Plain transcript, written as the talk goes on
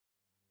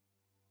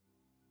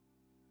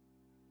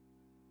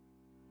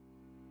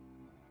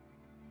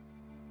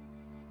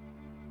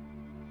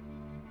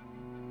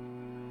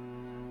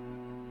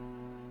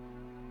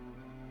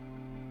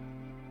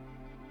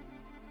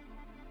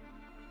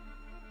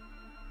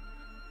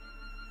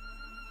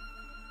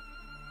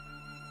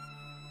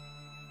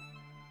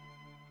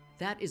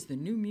That is the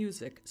new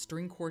music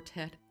string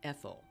quartet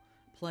Ethel,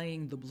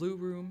 playing the Blue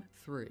Room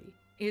 3.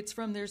 It's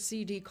from their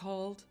CD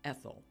called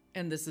Ethel.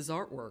 And this is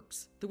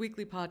Artworks, the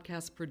weekly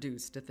podcast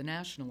produced at the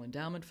National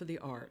Endowment for the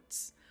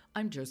Arts.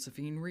 I'm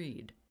Josephine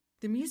Reed.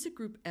 The music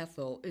group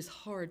Ethel is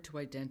hard to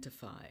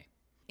identify.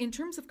 In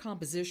terms of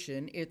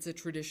composition, it's a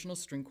traditional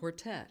string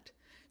quartet,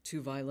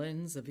 2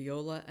 violins, a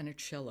viola, and a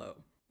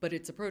cello. But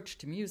its approach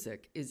to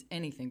music is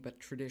anything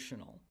but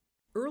traditional.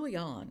 Early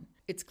on,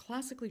 its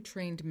classically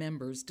trained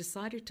members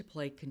decided to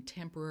play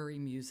contemporary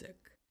music.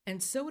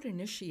 And so it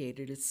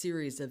initiated a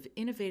series of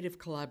innovative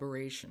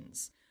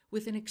collaborations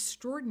with an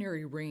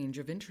extraordinary range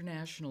of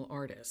international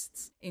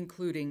artists,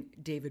 including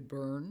David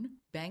Byrne,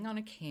 Bang on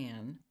a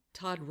Can,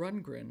 Todd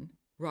Rundgren,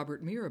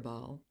 Robert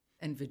Mirabal,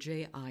 and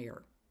Vijay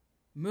Iyer.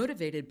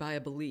 Motivated by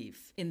a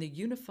belief in the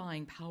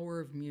unifying power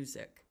of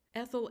music,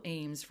 Ethel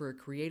aims for a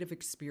creative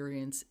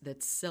experience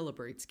that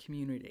celebrates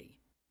community.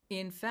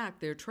 In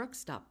fact, their truck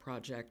stop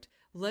project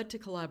led to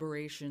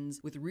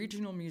collaborations with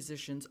regional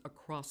musicians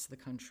across the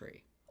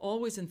country.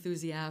 Always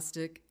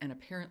enthusiastic and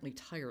apparently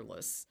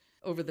tireless,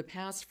 over the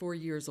past 4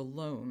 years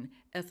alone,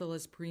 Ethel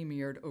has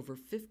premiered over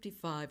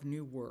 55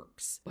 new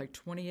works by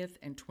 20th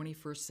and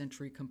 21st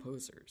century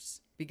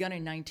composers. Begun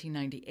in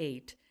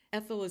 1998,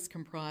 Ethel is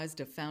comprised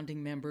of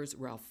founding members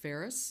Ralph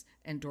Farris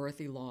and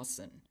Dorothy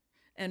Lawson,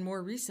 and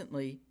more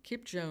recently,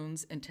 Kip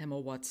Jones and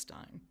Temo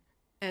Watstein.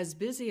 As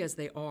busy as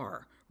they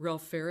are,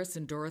 Ralph Farris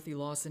and Dorothy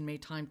Lawson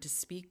made time to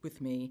speak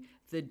with me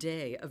the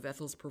day of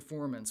Ethel's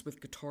performance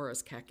with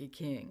guitarist Kaki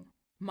King.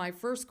 My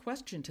first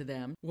question to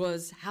them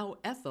was how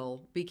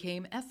Ethel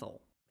became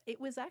Ethel.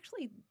 It was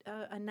actually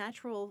a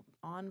natural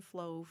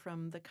onflow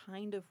from the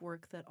kind of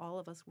work that all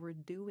of us were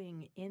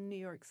doing in New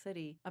York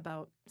City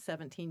about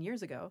 17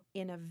 years ago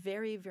in a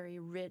very, very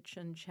rich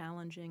and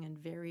challenging and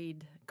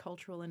varied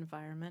cultural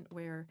environment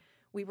where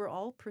we were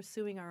all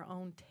pursuing our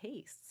own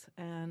tastes.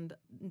 And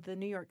the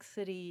New York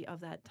City of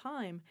that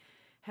time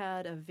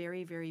had a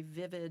very, very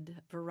vivid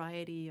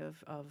variety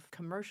of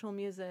commercial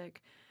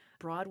music,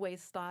 Broadway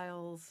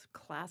styles,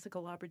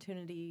 classical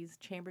opportunities,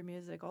 chamber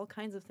music, all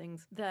kinds of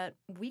things that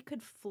we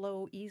could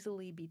flow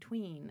easily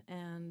between.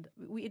 And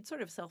we had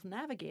sort of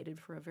self-navigated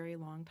for a very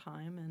long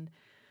time. And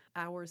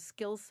our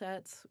skill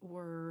sets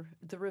were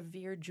the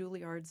revered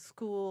Juilliard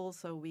school,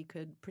 so we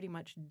could pretty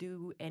much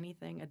do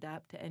anything,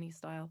 adapt to any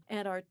style.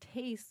 And our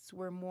tastes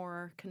were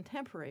more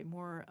contemporary,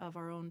 more of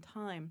our own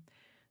time.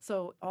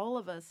 So all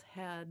of us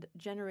had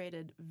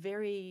generated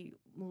very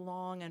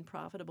long and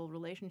profitable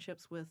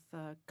relationships with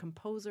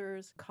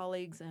composers,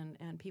 colleagues,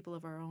 and people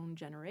of our own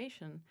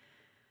generation.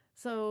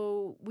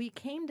 So we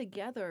came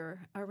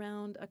together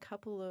around a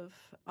couple of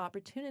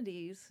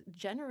opportunities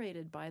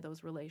generated by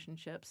those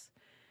relationships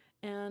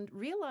and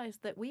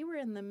realized that we were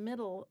in the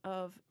middle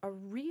of a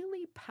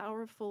really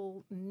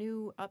powerful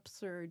new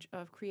upsurge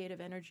of creative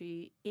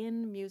energy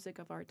in music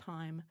of our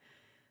time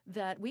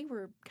that we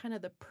were kind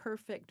of the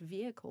perfect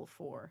vehicle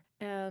for.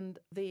 And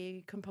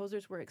the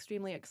composers were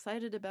extremely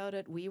excited about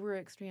it. We were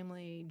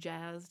extremely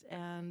jazzed.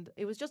 And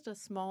it was just a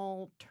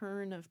small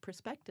turn of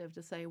perspective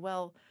to say,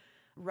 well,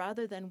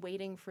 rather than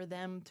waiting for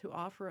them to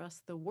offer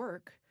us the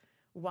work,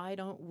 why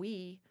don't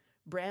we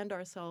brand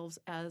ourselves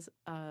as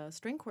a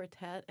string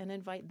quartet and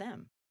invite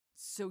them?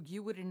 So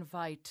you would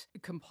invite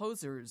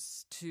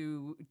composers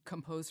to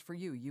compose for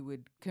you. You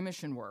would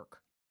commission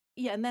work.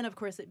 Yeah, and then, of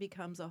course, it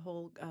becomes a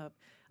whole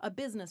a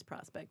business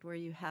prospect where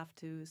you have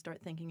to start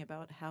thinking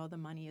about how the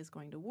money is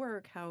going to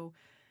work, how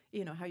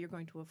you're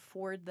going to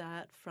afford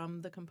that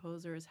from the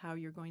composers, how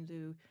you're going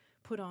to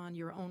put on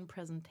your own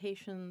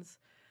presentations.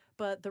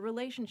 But the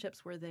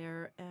relationships were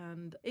there,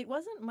 and it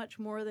wasn't much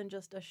more than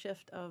just a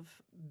shift of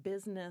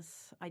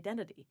business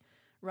identity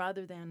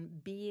rather than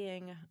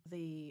being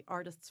the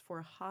artists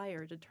for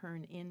hire to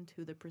turn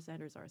into the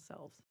presenters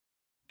ourselves.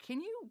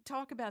 Can you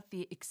talk about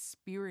the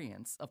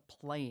experience of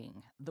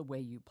playing the way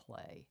you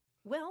play?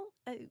 Well,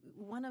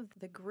 one of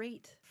the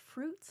great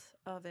fruits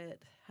of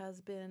it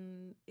has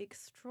been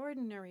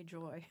extraordinary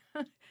joy.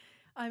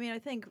 I mean, I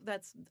think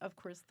that's, of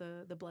course,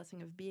 the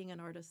blessing of being an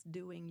artist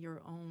doing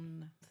your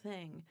own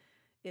thing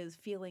is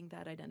feeling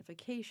that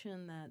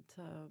identification,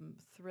 that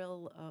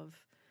thrill of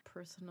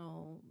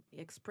personal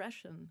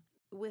expression.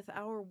 With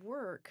our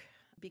work,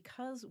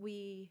 because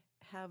we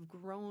have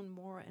grown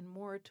more and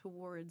more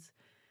towards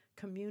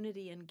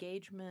community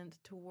engagement,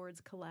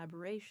 towards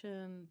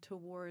collaboration,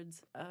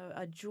 towards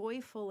a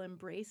joyful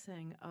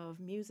embracing of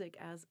music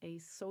as a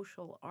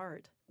social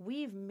art.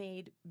 We've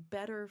made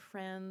better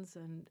friends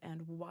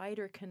and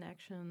wider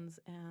connections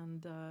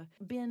and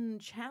been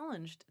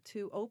challenged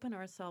to open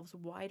ourselves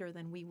wider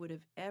than we would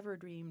have ever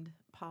dreamed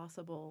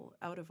possible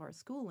out of our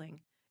schooling.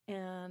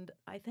 And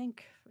I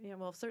think,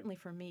 well, certainly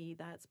for me,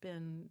 that's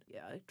been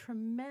a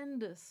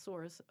tremendous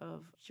source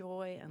of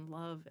joy and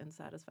love and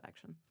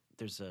satisfaction.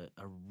 There's a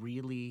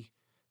really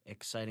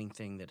exciting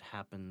thing that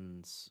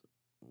happens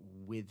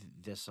with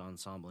this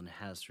ensemble and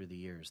has through the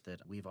years,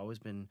 that we've always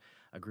been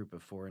a group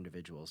of 4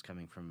 individuals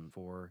coming from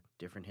 4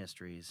 different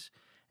histories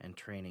and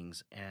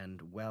trainings.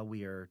 And while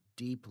we are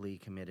deeply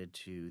committed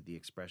to the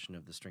expression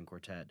of the string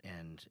quartet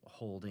and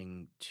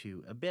holding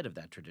to a bit of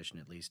that tradition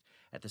at least,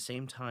 at the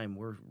same time,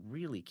 we're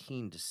really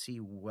keen to see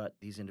what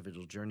these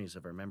individual journeys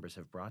of our members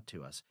have brought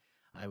to us.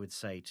 I would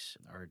cite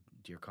our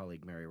dear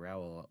colleague Mary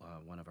Rowell,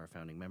 one of our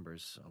founding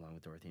members, along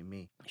with Dorothy and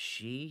me.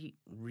 She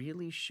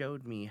really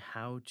showed me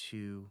how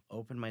to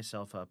open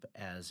myself up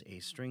as a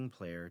string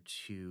player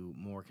to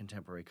more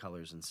contemporary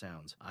colors and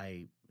sounds.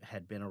 I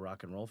had been a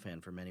rock and roll fan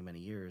for many, many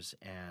years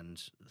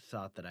and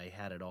thought that I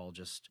had it all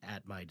just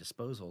at my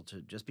disposal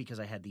just because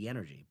I had the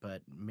energy.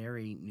 But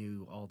Mary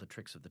knew all the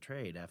tricks of the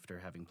trade after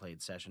having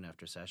played session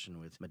after session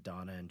with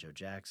Madonna and Joe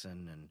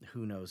Jackson and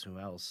who knows who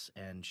else.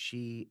 And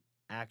she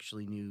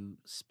actually knew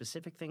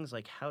specific things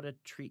like how to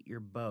treat your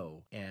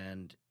bow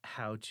and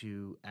how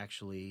to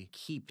actually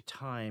keep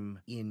time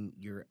in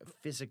your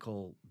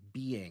physical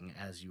being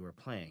as you are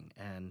playing.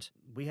 And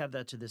we have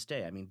that to this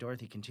day. I mean,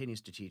 Dorothy continues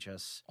to teach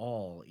us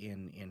all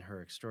in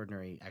her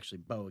extraordinary, actually,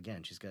 bow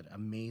again. She's got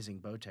amazing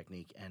bow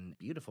technique and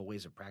beautiful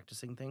ways of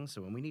practicing things.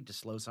 So when we need to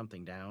slow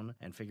something down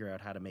and figure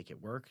out how to make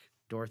it work,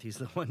 Dorothy's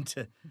the one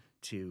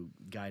to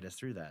guide us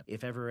through that.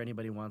 If ever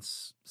anybody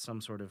wants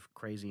some sort of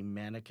crazy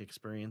manic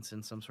experience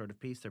in some sort of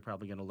piece, they're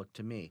probably going to look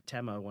to me.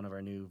 Tema, one of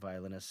our new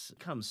violinists,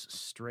 comes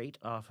straight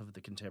off of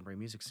the contemporary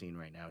music scene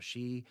right now.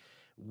 She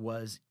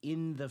was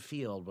in the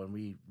field when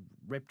we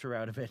ripped her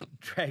out of it,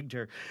 dragged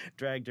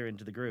her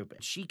into the group.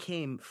 She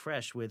came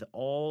fresh with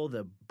all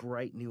the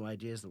bright new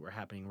ideas that were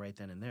happening right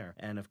then and there.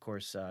 And of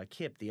course,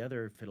 Kip, the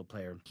other fiddle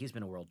player, he's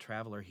been a world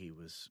traveler. He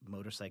was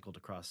motorcycled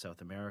across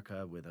South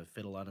America with a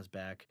fiddle on his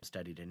back,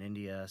 studied in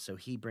India. So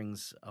he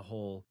brings a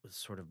whole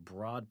sort of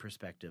broad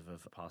perspective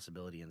of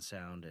possibility and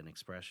sound and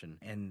expression.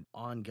 And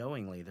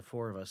ongoingly, the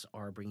four of us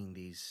are bringing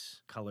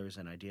these colors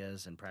and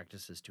ideas and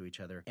practices to each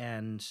other.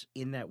 And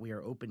in that we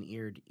are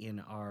open-eared in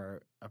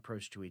our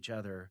approach to each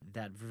other,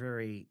 that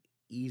very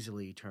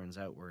easily turns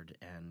outward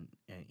and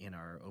in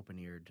our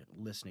open-eared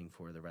listening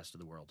for the rest of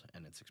the world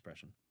and its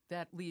expression.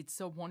 That leads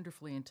so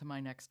wonderfully into my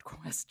next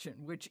question,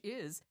 which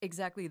is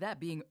exactly that,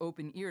 being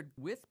open-eared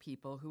with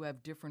people who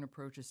have different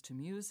approaches to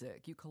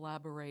music. You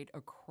collaborate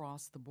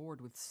across the board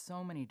with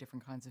so many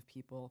different kinds of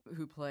people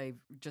who play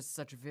just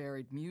such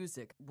varied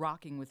music,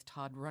 rocking with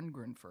Todd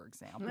Rundgren, for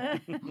example.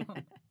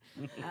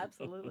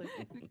 Absolutely.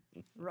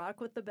 Rock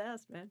with the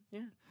best, man.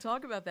 Yeah.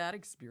 Talk about that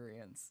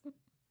experience.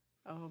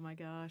 Oh my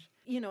gosh.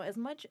 You know, as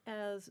much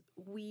as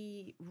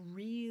we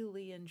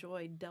really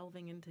enjoyed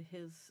delving into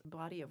his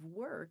body of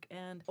work,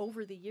 and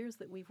over the years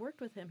that we've worked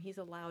with him, he's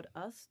allowed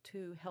us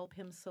to help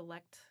him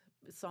select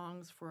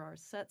songs for our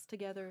sets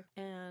together,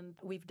 and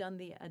we've done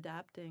the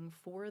adapting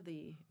for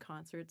the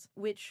concerts,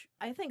 which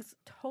I think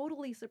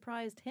totally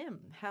surprised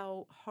him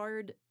how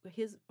hard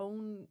his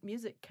own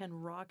music can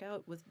rock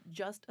out with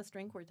just a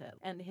string quartet,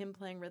 and him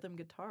playing rhythm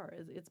guitar.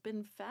 It's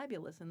been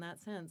fabulous in that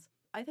sense.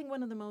 I think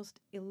one of the most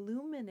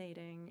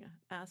illuminating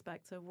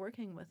aspects of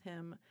working with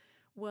him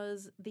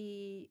was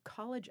the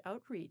college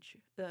outreach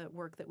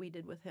work that we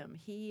did with him.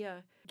 He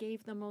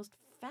gave the most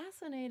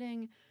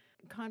fascinating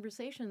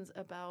conversations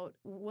about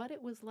what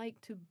it was like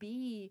to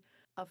be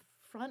a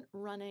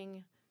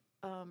front-running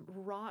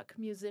rock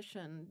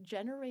musician,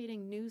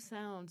 generating new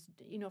sounds,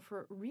 you know,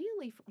 for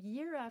really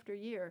year after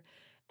year,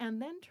 and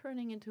then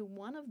turning into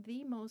one of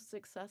the most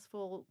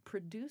successful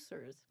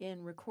producers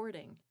in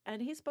recording.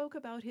 And he spoke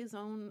about his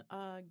own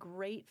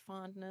great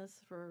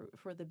fondness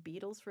for the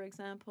Beatles, for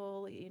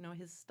example, you know,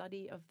 his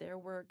study of their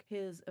work,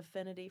 his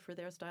affinity for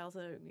their styles.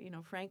 You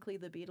know, frankly,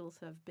 the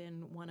Beatles have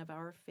been one of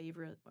our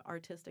favorite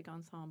artistic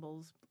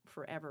ensembles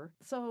forever.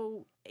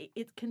 So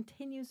it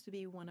continues to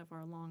be one of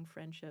our long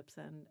friendships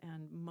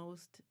and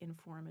most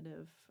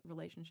informative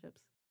relationships.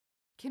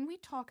 Can we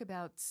talk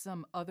about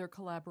some other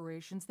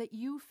collaborations that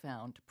you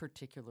found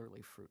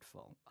particularly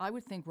fruitful? I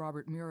would think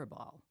Robert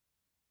Mirabal.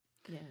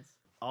 Yes.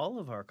 All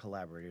of our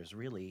collaborators,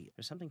 really,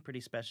 there's something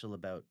pretty special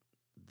about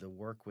the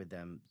work with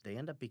them. They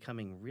end up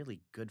becoming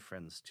really good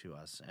friends to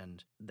us,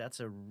 and that's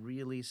a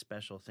really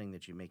special thing,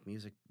 that you make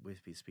music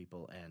with these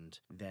people and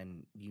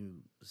then you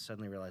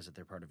suddenly realize that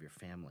they're part of your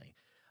family.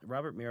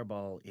 Robert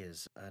Mirabal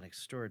is an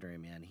extraordinary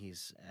man.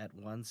 He's at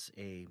once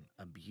a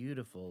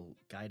beautiful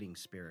guiding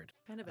spirit.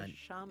 Kind of a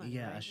shaman,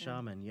 Yeah, right? a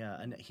shaman, yeah.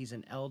 And he's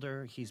an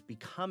elder. He's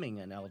becoming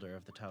an elder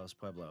of the Taos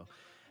Pueblo.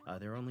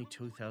 There are only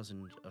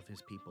 2,000 of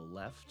his people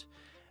left,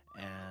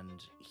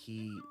 and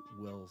he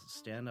will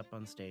stand up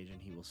on stage and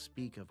he will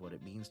speak of what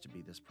it means to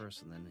be this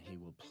person, and he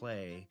will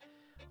play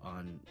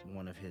on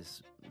one of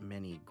his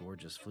many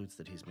gorgeous flutes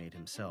that he's made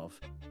himself.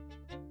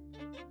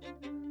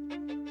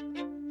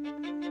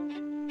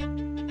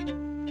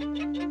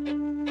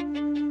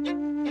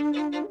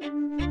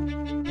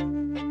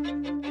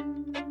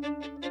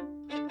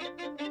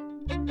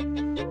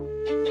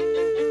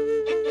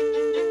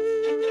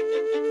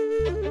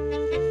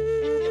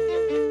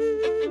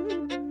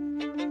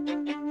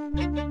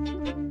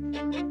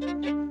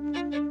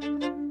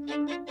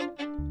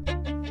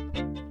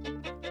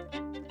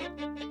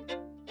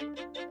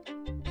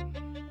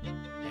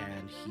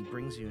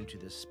 brings you into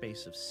this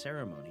space of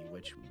ceremony,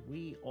 which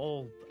we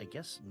all, I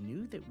guess,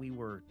 knew that we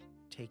were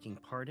taking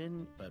part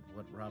in, but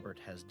what Robert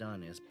has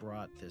done is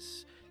brought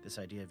this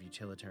idea of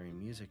utilitarian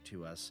music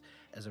to us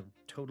as a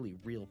totally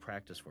real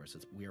practice for us.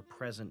 We are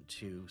present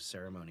to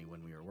ceremony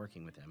when we are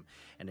working with him,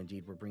 and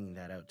indeed we're bringing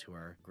that out to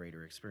our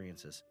greater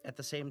experiences. At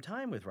the same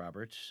time with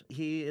Robert,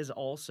 he is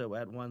also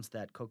at once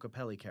that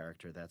Cocopelli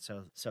character, that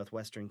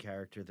southwestern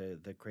character,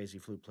 the crazy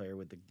flute player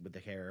with the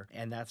hair,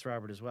 and that's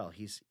Robert as well.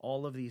 He's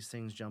all of these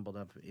things jumbled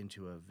up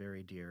into a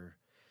very dear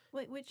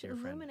Which dear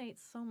friend.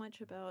 illuminates so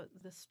much about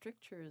the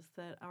strictures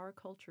that our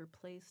culture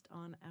placed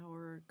on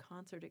our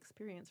concert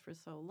experience for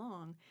so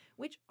long,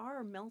 which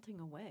are melting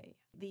away.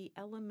 The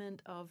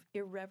element of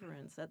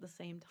irreverence at the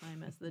same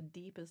time as the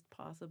deepest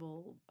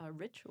possible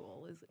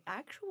ritual is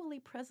actually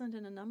present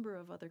in a number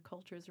of other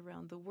cultures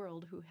around the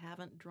world who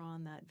haven't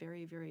drawn that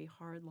very, very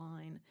hard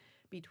line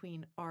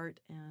between art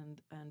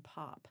and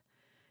pop.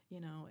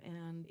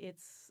 And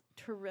it's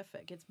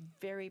terrific. It's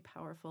very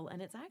powerful.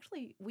 And it's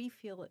actually, we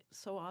feel it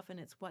so often,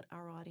 it's what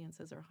our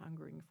audiences are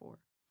hungering for.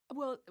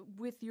 Well,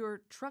 with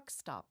your truck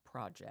stop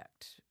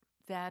project,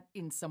 that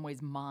in some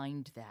ways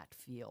mined that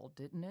field,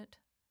 didn't it?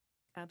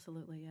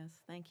 Absolutely, yes.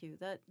 Thank you.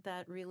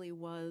 That really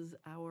was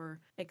our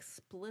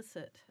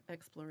explicit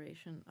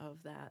exploration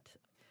of that.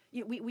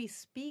 We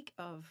speak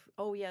of,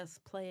 oh yes,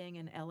 playing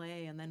in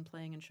LA and then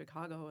playing in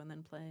Chicago and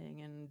then playing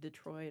in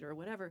Detroit or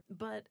whatever,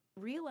 but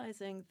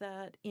realizing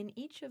that in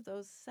each of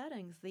those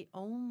settings, the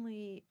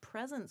only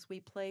presence we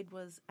played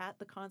was at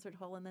the concert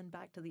hall and then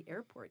back to the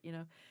airport,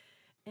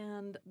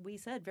 And we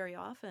said very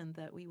often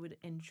that we would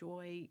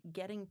enjoy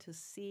getting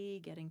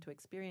to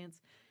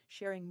experience,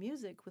 sharing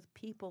music with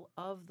people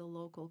of the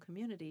local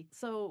community.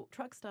 So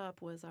Truck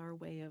Stop was our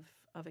way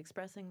of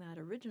expressing that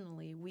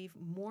originally. We've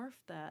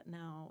morphed that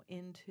now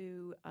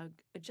into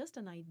just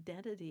an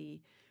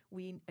identity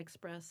we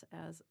express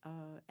as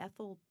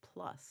Ethel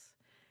Plus,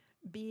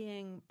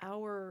 being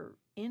our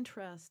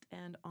interest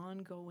and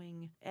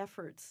ongoing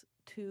efforts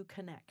to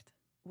connect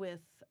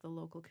with the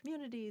local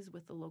communities,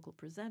 with the local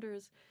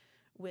presenters,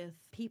 with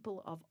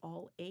people of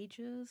all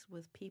ages,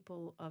 with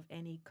people of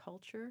any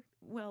culture.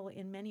 Well,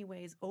 in many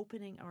ways,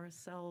 opening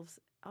ourselves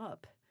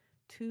up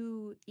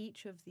to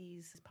each of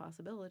these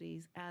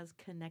possibilities as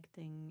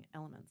connecting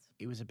elements.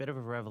 It was a bit of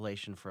a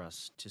revelation for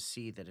us to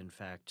see that, in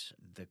fact,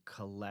 the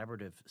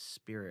collaborative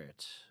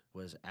spirit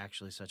was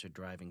actually such a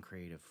driving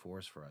creative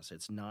force for us.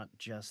 It's not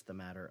just the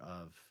matter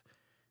of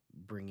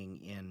bringing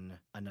in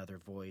another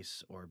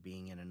voice or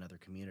being in another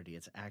community.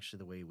 It's actually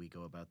the way we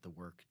go about the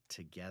work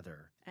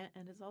together.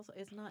 And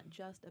it's not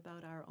just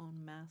about our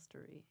own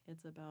mastery.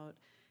 It's about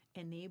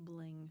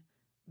enabling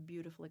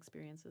beautiful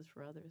experiences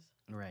for others.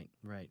 Right.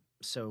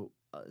 So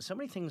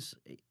many things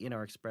in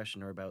our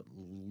expression are about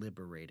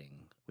liberating.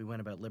 We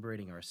went about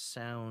liberating our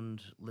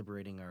sound,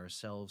 liberating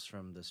ourselves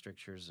from the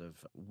strictures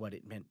of what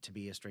it meant to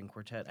be a string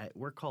quartet.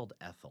 We're called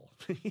Ethel.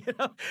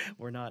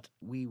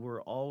 We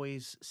were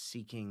always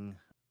seeking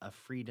a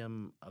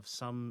freedom of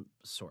some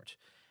sort.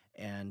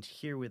 And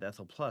here with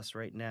Ethel Plus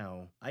right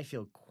now, I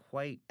feel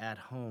quite at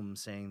home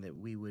saying that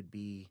we would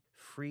be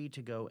free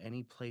to go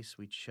any place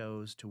we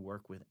chose to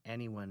work with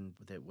anyone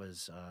that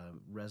was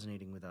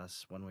resonating with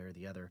us one way or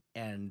the other.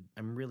 And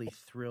I'm really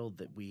thrilled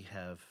that we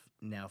have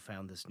now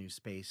found this new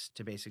space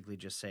to basically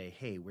just say,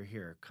 hey, we're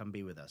here, come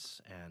be with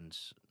us, and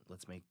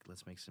let's make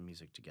some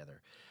music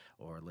together.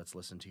 Or let's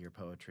listen to your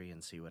poetry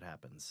and see what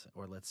happens.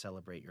 Or let's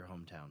celebrate your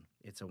hometown.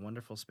 It's a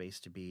wonderful space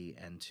to be,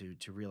 and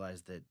to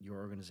realize that your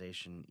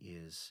organization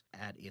is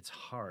at its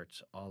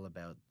heart all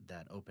about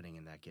that opening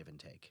and that give and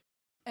take.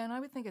 And I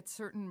would think at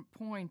certain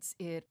points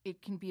it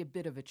can be a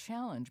bit of a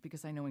challenge,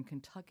 because I know in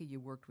Kentucky you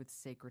worked with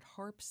Sacred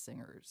Harp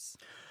singers.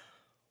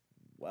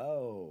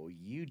 Whoa,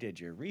 you did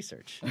your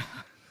research.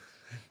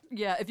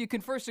 Yeah, if you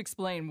can first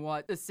explain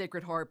what the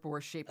Sacred Harp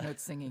or shape note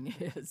singing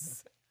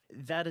is.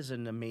 That is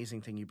an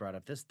amazing thing you brought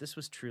up. This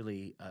was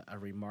truly a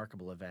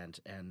remarkable event,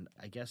 and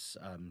I guess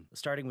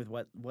starting with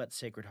what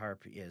Sacred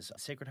Harp is.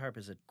 Sacred Harp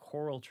is a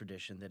choral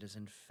tradition that is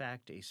in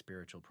fact a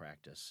spiritual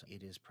practice.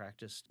 It is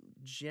practiced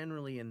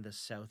generally in the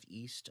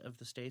southeast of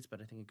the states,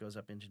 but I think it goes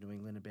up into New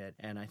England a bit,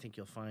 and I think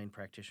you'll find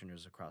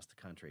practitioners across the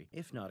country,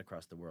 if not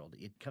across the world.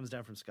 It comes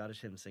down from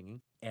Scottish hymn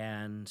singing,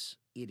 and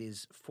it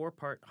is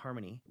 4-part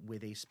harmony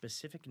with a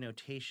specific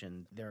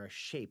notation. There are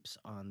shapes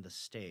on the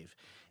stave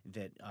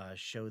that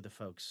show the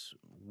folks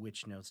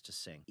which notes to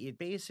sing. It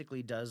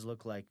basically does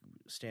look like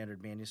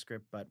standard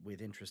manuscript, but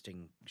with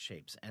interesting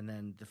shapes. And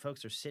then the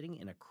folks are sitting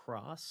in a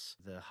cross.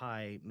 The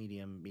high,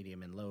 medium,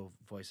 and low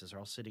voices are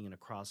all sitting in a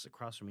cross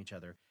across from each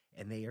other,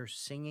 and they are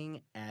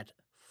singing at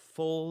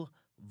full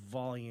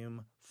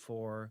volume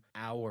for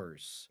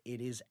hours.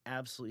 It is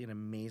absolutely an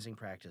amazing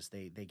practice.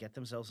 They get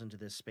themselves into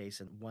this space,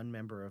 and one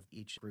member of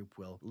each group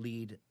will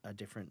lead a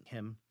different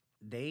hymn.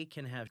 They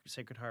can have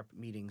Sacred Harp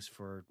meetings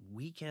for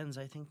weekends,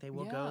 I think they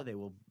will go. They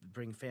will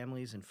bring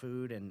families and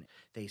food, and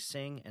they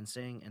sing and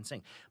sing and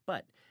sing.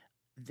 But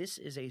this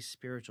is a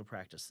spiritual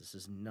practice. This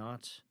is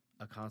not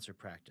a concert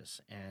practice.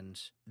 And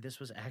this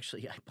was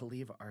actually, I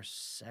believe, our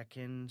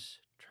second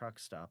truck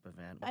stop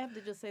event. I have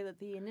to just say that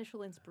the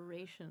initial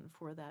inspiration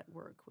for that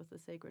work with the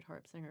Sacred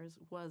Harp Singers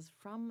was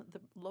from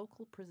the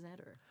local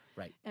presenter.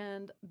 Right.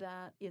 And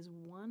that is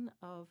one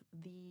of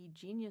the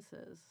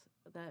geniuses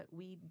that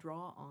we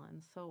draw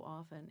on so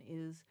often,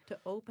 is to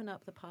open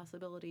up the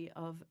possibility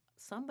of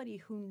somebody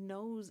who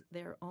knows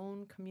their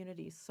own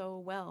community so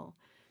well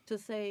to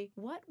say,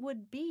 what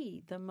would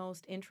be the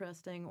most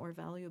interesting or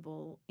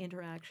valuable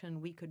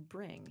interaction we could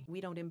bring? We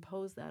don't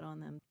impose that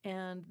on them.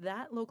 And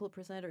that local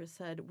presenter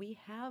said, we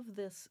have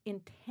this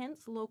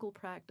intense local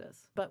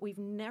practice, but we've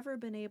never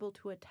been able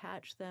to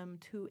attach them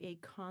to a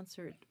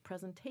concert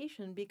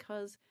presentation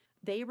because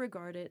they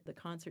regard it, the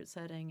concert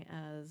setting,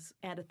 as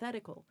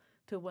antithetical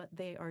to what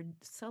they are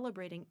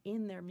celebrating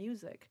in their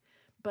music.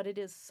 But it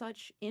is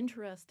such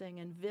interesting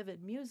and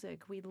vivid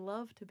music, we'd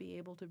love to be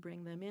able to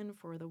bring them in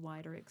for the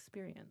wider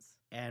experience.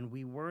 And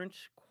we weren't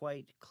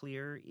quite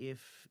clear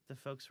if the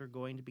folks were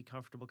going to be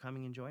comfortable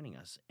coming and joining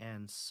us.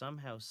 And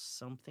somehow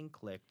something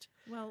clicked.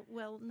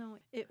 Well, no,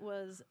 it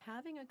was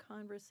having a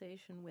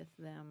conversation with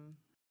them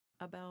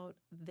about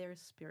their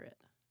spirit,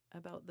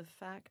 about the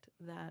fact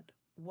that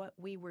what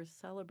we were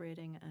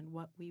celebrating and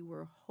what we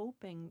were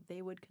hoping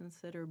they would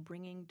consider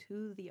bringing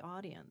to the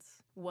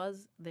audience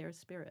was their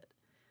spirit.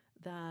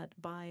 That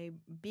by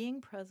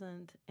being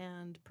present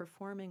and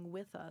performing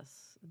with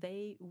us,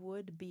 they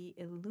would be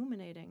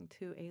illuminating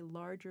to a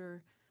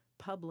larger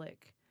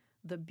public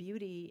the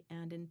beauty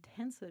and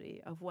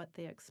intensity of what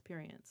they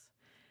experience.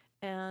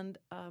 And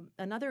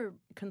another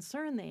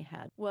concern they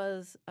had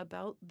was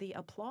about the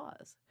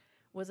applause,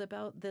 was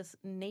about this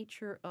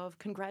nature of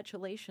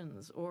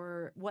congratulations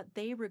or what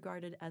they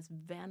regarded as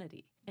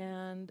vanity.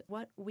 And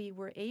what we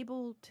were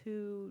able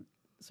to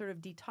sort of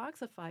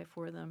detoxify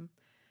for them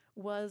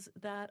was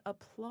that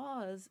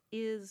applause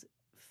is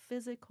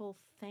physical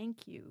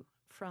thank you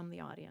from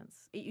the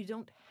audience. You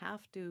don't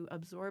have to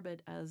absorb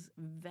it as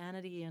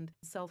vanity and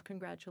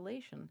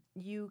self-congratulation.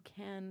 You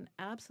can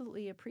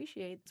absolutely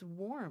appreciate its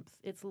warmth,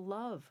 its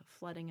love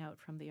flooding out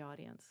from the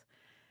audience.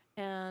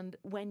 And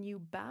when you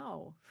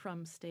bow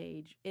from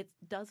stage, it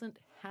doesn't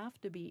have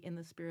to be in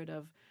the spirit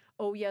of,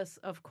 oh, yes,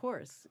 of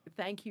course,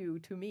 thank you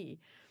to me.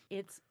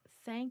 It's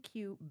thank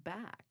you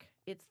back.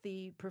 It's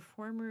the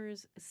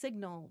performer's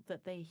signal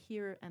that they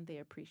hear and they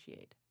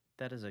appreciate.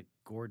 That is a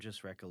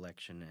gorgeous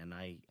recollection, and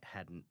I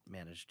hadn't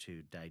managed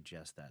to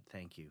digest that.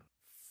 Thank you.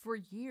 For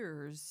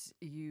years,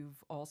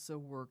 you've also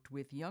worked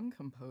with young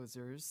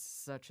composers,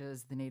 such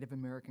as the Native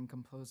American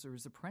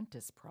Composers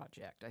Apprentice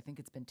Project. I think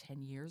it's been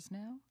 10 years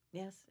now?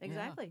 Yes,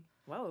 exactly.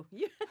 Yeah. Whoa.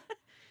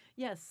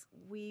 Yes,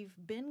 we've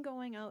been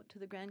going out to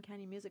the Grand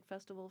Canyon Music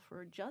Festival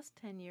for just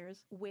 10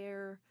 years,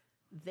 where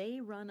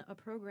they run a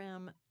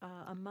program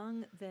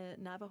among the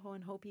Navajo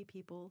and Hopi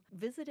people,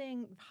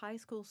 visiting high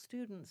school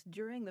students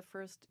during the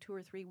first 2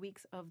 or 3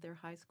 weeks of their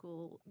high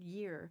school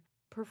year,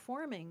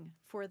 performing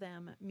for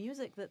them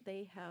music that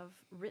they have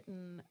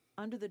written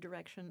under the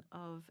direction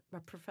of a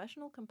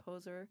professional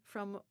composer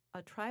from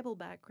a tribal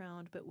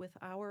background, but with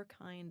our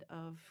kind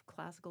of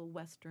classical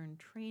Western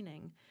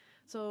training.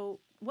 So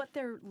what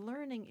they're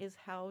learning is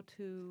how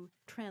to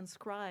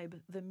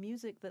transcribe the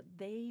music that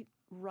they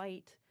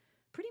write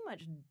pretty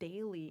much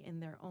daily in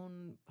their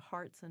own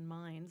hearts and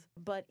minds,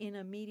 but in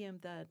a medium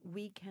that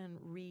we can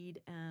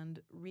read and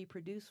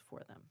reproduce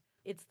for them.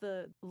 It's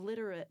the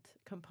literate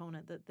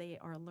component that they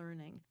are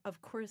learning.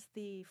 Of course,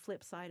 the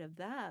flip side of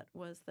that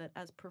was that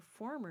as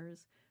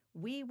performers,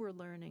 we were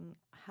learning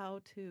how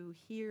to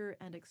hear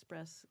and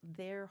express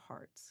their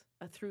hearts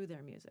through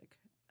their music.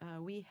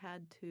 We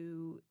had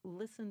to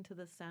listen to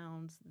the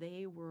sounds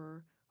they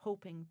were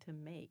hoping to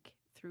make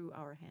through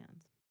our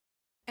hands.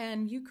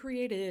 And you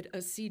created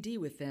a CD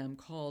with them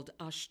called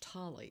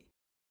Ashtali.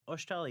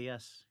 Ashtali,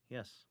 yes,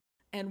 yes.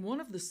 And one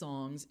of the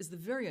songs is the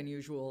very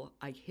unusual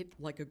I Hit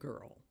Like a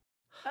Girl.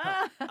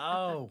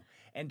 Oh,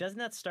 and doesn't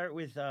that start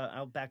with,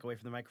 I'll back away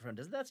from the microphone,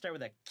 doesn't that start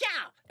with a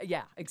Kya?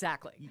 Yeah,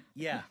 exactly.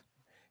 Yeah.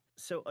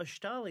 So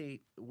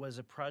Ashtali was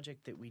a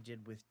project that we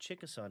did with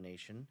Chickasaw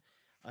Nation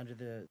under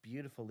the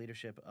beautiful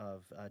leadership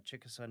of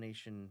Chickasaw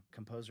Nation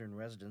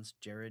composer-in-residence,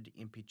 Jared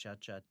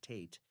Impichacha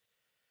Tate.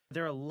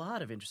 There are a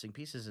lot of interesting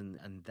pieces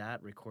in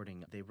that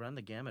recording. They run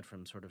the gamut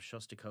from sort of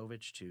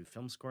Shostakovich to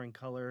film scoring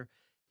color.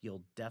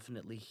 You'll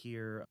definitely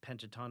hear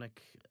pentatonic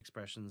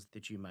expressions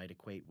that you might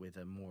equate with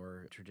a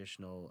more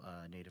traditional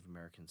Native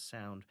American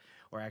sound,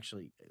 or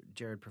actually,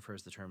 Jared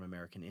prefers the term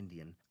American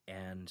Indian.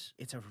 And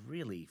it's a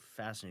really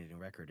fascinating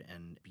record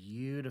and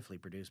beautifully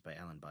produced by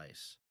Alan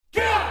Bice.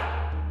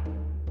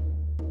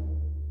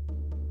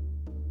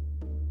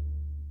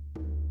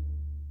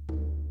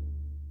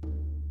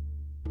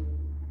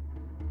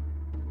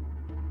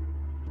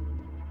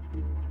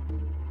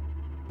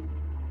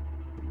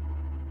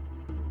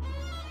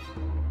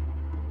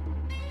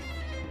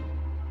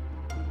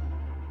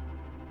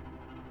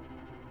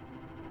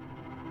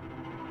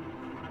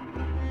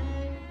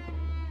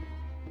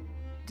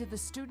 Did the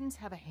students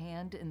have a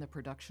hand in the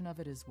production of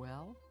it as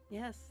well?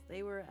 Yes,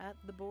 they were at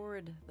the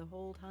board the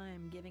whole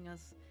time, giving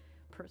us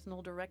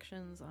personal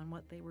directions on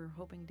what they were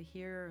hoping to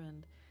hear,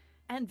 and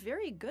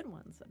very good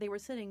ones. They were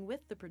sitting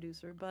with the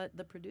producer, but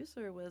the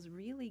producer was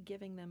really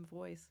giving them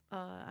voice.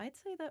 I'd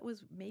say that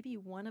was maybe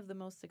one of the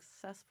most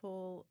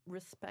successful,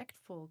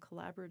 respectful,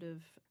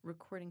 collaborative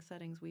recording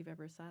settings we've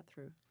ever sat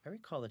through. I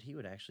recall that he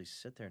would actually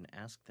sit there and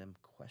ask them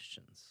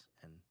questions,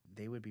 and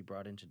they would be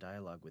brought into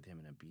dialogue with him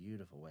in a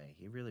beautiful way.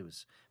 He really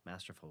was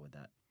masterful with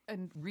that. A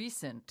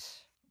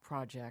recent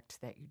project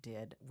that you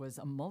did was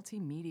a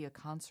multimedia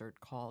concert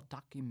called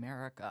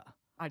Documerica.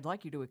 I'd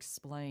like you to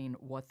explain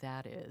what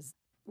that is.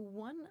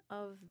 One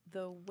of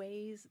the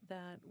ways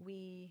that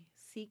we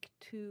seek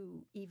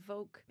to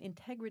evoke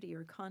integrity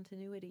or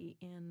continuity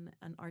in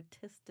an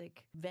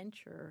artistic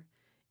venture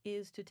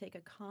is to take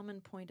a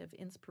common point of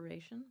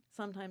inspiration.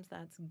 Sometimes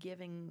that's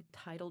giving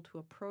title to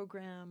a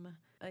program.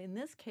 In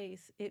this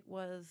case, it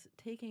was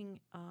taking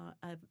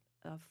a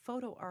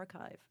photo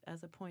archive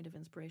as a point of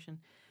inspiration.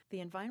 The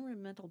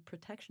Environmental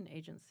Protection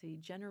Agency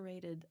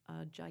generated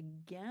a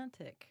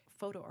gigantic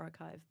photo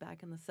archive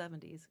back in the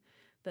 70s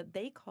that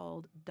they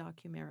called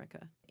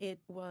Documerica. It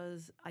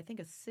was, I think,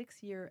 a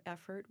 6-year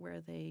effort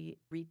where they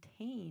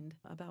retained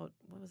about,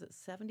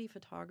 70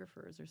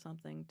 photographers or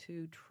something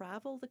to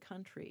travel the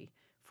country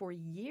for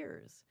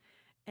years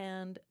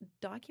and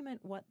document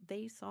what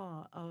they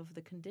saw of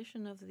the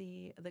condition of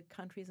the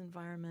country's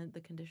environment, the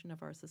condition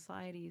of our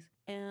societies,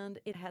 and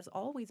it has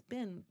always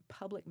been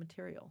public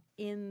material.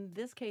 In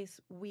this case,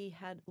 we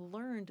had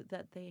learned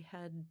that they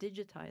had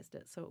digitized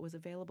it, so it was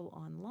available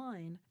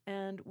online,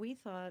 and we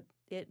thought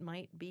it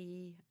might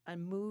be a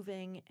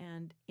moving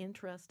and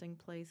interesting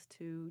place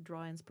to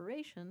draw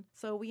inspiration.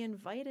 So we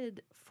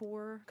invited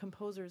 4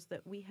 composers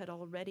that we had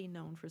already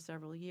known for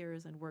several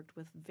years and worked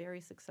with very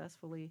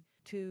successfully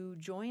to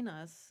join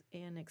us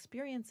in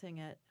experiencing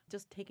it,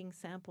 just taking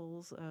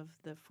samples of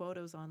the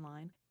photos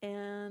online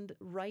and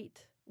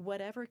write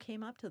whatever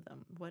came up to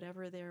them,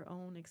 whatever their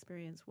own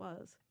experience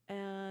was.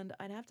 And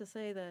I'd have to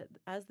say that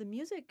as the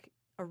music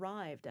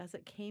arrived, as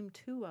it came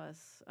to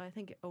us, I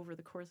think over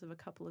the course of a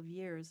couple of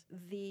years,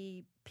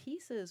 the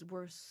pieces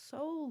were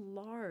so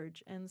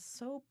large and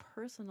so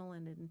personal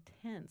and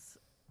intense.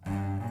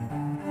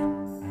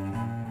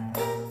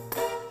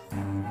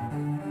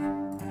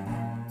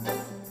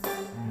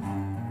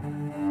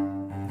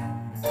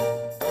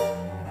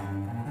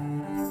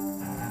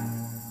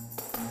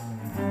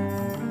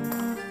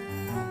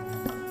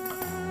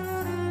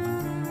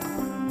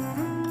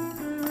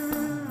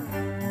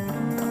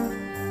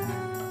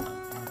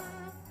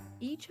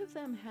 Each of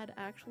them had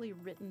actually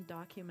written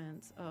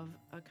documents of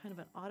a kind of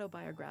an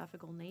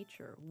autobiographical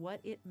nature, what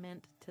it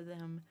meant to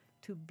them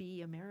to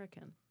be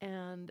American.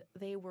 And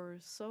they were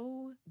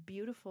so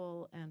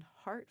beautiful and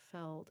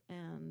heartfelt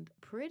and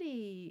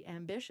pretty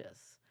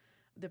ambitious.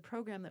 The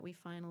program that we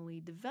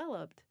finally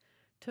developed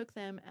took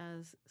them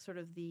as sort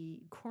of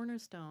the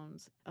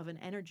cornerstones of an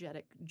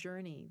energetic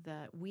journey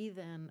that we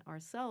then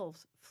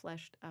ourselves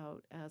fleshed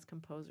out as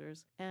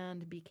composers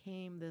and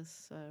became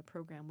this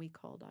program we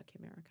call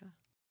Documerica.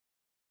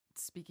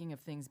 Speaking of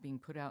things being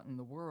put out in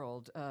the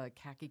world,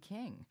 Khaki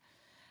King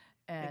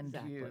and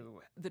Exactly.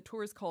 you. The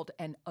tour is called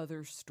And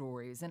Other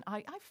Stories, and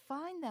I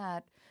find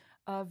that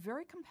a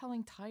very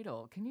compelling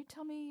title. Can you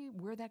tell me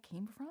where that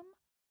came from?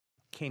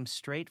 Came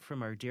straight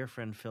from our dear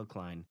friend Phil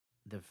Klein.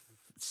 The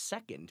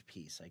second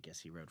piece, I guess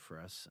he wrote for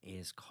us,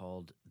 is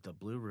called The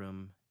Blue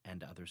Room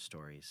and Other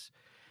Stories.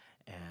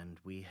 And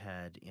we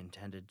had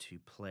intended to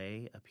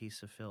play a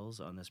piece of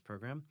Phil's on this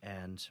program,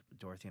 and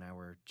Dorothy and I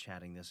were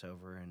chatting this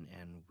over, and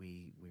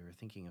we were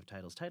thinking of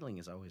titles. Titling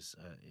is always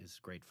is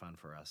great fun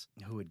for us.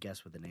 Who would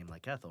guess with a name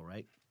like Ethel,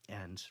 right?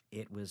 And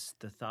it was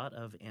the thought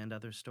of And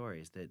Other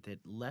Stories that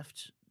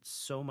left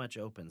so much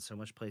open, so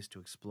much place to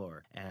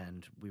explore.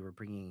 And we were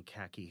bringing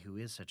Khaki, who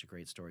is such a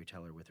great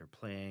storyteller with her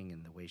playing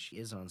and the way she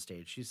is on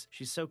stage.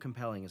 She's so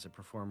compelling as a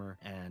performer,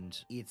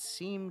 and it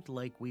seemed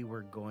like we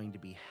were going to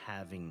be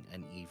having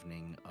an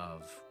evening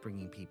of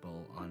bringing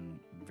people on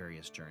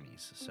various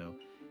journeys. So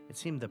it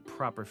seemed the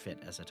proper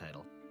fit as a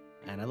title.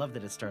 And I love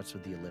that it starts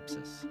with the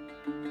ellipsis.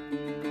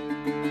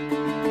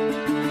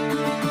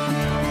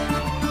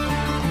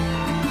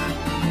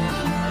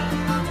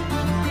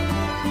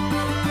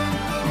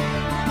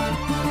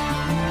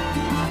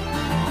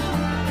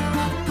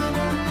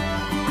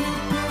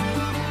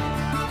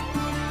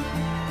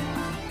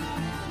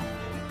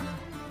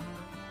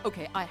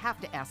 Okay, I have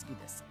to ask you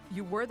this.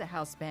 You were the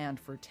house band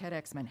for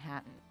TEDx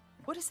Manhattan.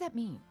 What does that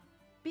mean?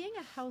 Being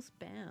a house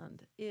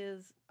band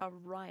is a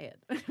riot.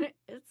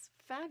 It's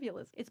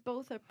fabulous. It's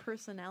both a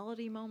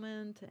personality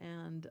moment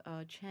and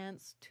a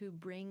chance to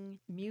bring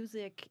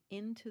music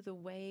into the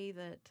way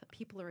that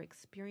people are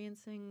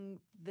experiencing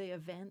the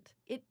event.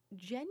 It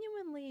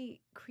genuinely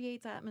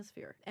creates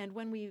atmosphere. And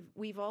when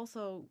we've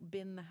also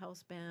been the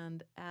house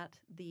band at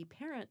the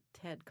parent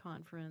TED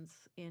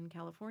conference in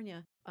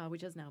California,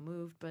 which has now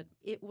moved, but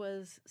it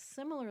was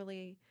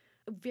similarly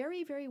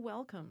very, very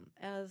welcome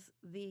as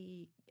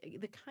the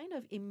the kind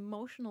of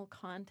emotional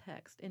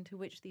context into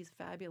which these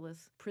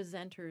fabulous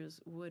presenters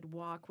would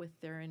walk with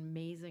their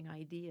amazing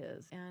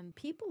ideas. And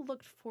people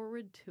looked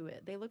forward to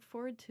it. They looked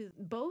forward to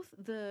both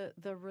the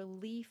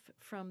relief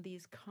from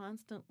these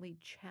constantly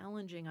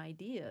challenging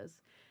ideas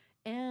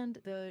and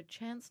the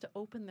chance to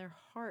open their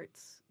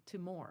hearts to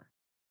more.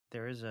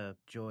 There is a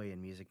joy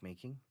in music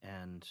making,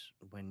 and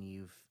when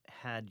you've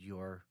had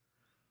your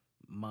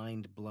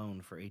mind blown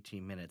for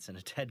 18 minutes in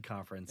a TED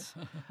conference,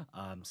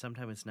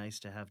 sometimes it's nice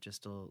to have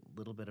just a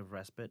little bit of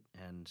respite.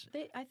 And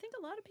I think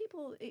a lot of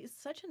people, it's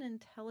such an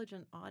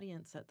intelligent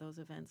audience at those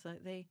events.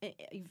 They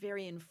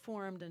very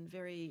informed and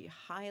very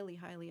highly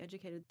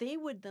educated. They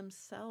would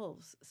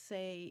themselves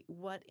say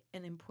what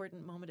an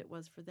important moment it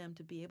was for them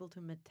to be able to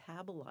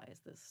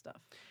metabolize this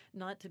stuff,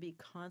 not to be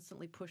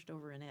constantly pushed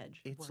over an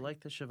edge. It's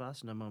like the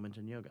Shavasana moment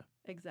in yoga.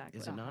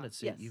 Exactly. Is it not?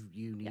 It's yes.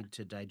 You need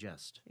to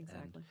digest.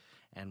 Exactly.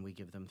 And we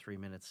give them 3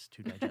 minutes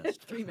to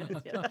digest. 3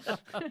 minutes, yeah.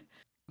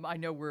 I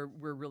know we're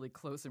really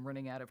close and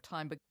running out of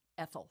time, but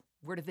Ethel,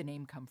 where did the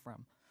name come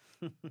from?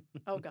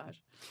 Oh, gosh.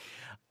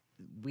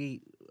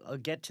 I'll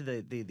get to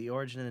the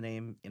origin of the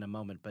name in a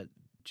moment, but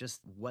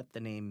just what the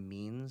name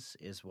means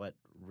is what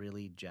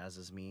really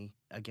jazzes me.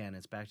 Again,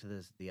 it's back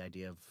to the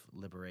idea of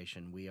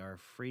liberation. We are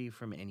free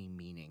from any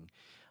meaning.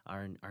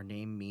 Our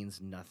name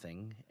means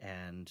nothing,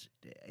 and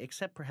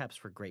except perhaps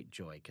for great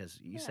joy, because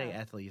you say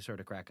Ethel, you sort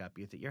of crack up.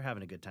 You're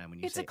having a good time when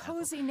you say Ethel.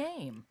 It's a cozy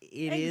name.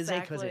 It is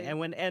a cozy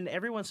name. And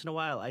every once in a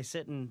while, I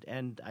sit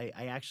and I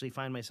actually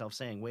find myself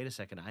saying, wait a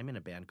second, I'm in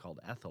a band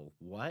called Ethel.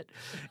 What?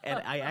 And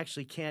I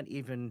actually can't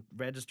even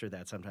register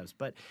that sometimes.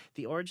 But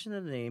the origin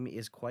of the name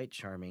is quite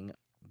charming.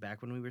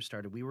 Back when we were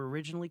started, we were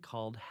originally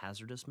called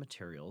Hazardous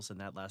Materials, and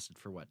that lasted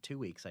for, 2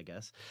 weeks, I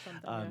guess,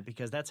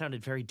 because that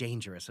sounded very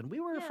dangerous, and we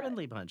were a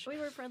friendly bunch. We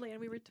were friendly,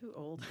 and we were too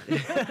old.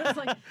 It's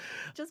like,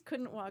 just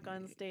couldn't walk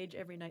on stage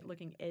every night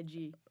looking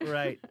edgy.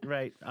 Right.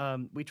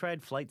 We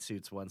tried flight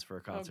suits once for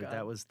a concert.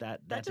 Oh, that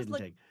just didn't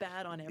looked take.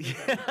 bad on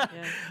everything.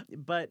 Yeah.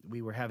 But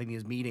we were having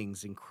these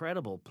meetings,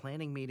 incredible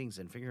planning meetings,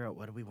 and figuring out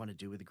what do we want to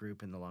do with the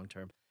group in the long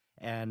term.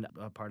 And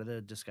part of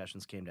the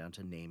discussions came down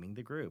to naming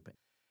the group.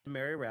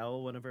 Mary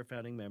Rowell, one of our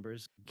founding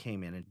members,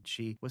 came in and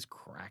she was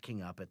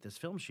cracking up at this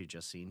film she'd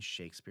just seen,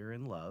 Shakespeare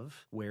in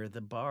Love, where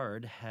the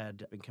bard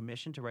had been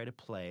commissioned to write a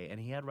play and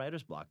he had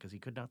writer's block because he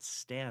could not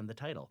stand the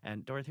title.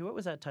 And Dorothy, what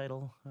was that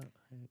title?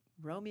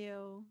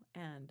 Romeo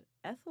and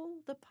Ethel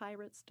the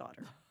Pirate's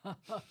Daughter.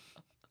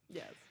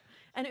 Yes.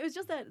 And it was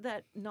just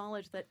that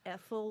knowledge that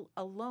Ethel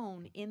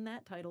alone in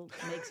that title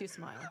makes you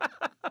smile.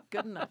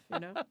 Good enough,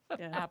 Yeah.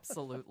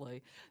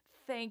 Absolutely.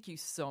 Thank you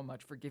so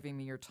much for giving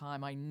me your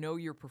time. I know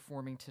you're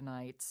performing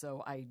tonight,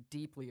 so I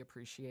deeply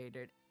appreciate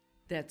it.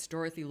 That's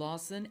Dorothy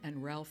Lawson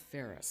and Ralph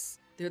Farris.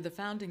 They're the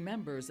founding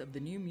members of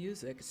the new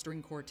music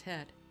string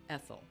quartet,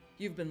 Ethel.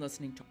 You've been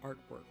listening to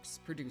Artworks,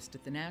 produced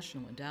at the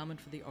National Endowment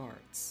for the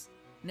Arts.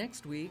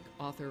 Next week,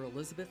 author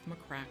Elizabeth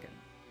McCracken.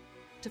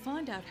 To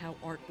find out how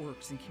art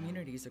works in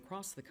communities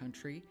across the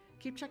country,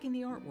 keep checking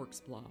the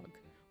Artworks blog,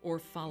 or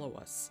follow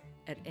us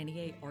at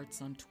NEA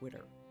Arts on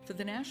Twitter. For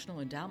the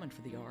National Endowment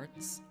for the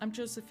Arts, I'm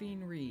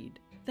Josephine Reed.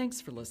 Thanks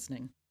for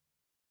listening.